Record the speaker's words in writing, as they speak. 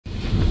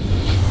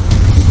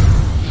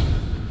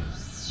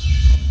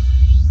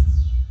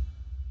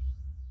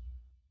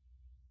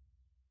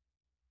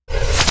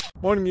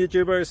Morning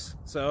YouTubers.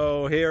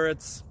 So here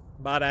it's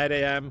about 8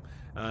 a.m.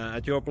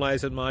 At your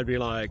place it might be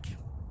like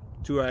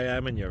 2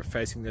 a.m. and you're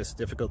facing this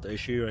difficult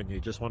issue and you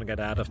just want to get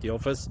out of the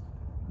office.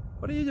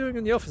 What are you doing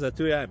in the office at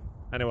 2 a.m.?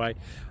 Anyway,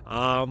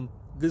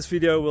 this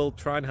video will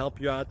try and help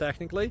you out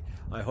technically.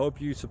 I hope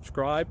you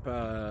subscribe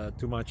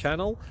to my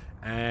channel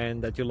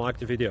and that you like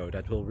the video.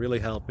 That will really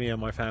help me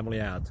and my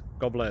family out.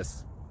 God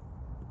bless.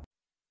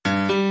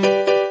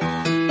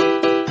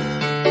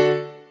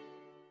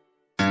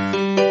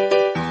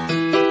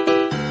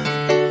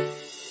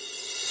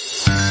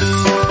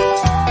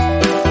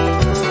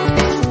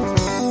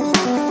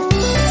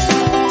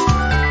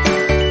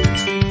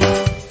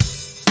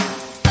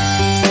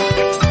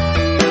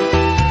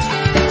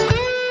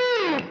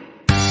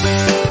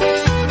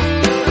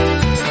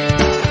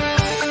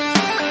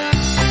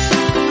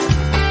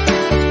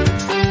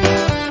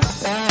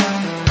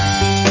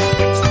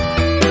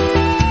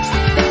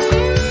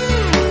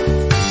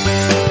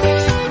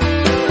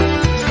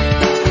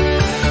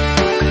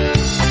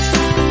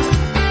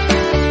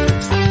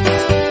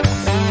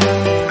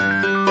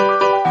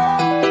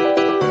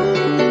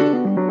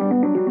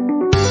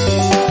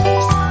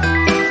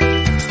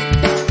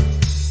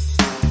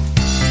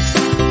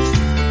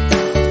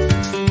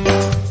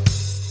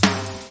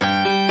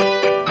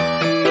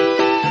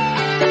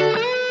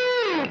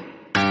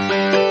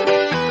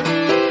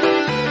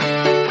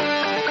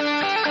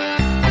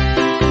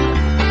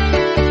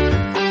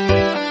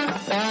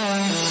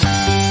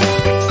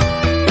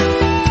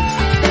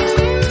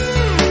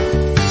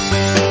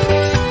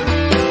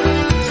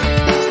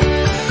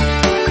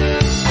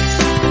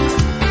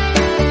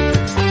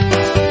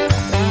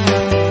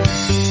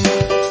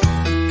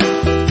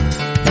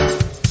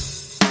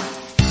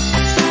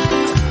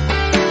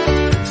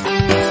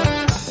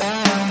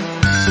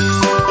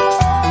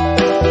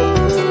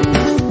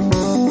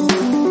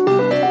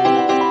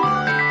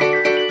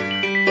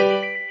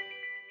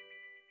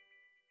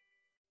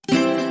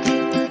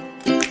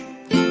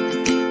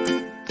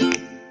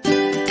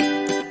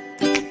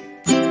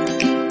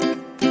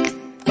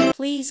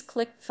 Please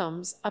click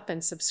thumbs up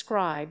and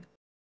subscribe.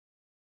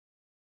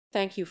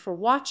 Thank you for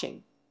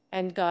watching,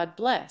 and God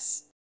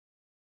bless.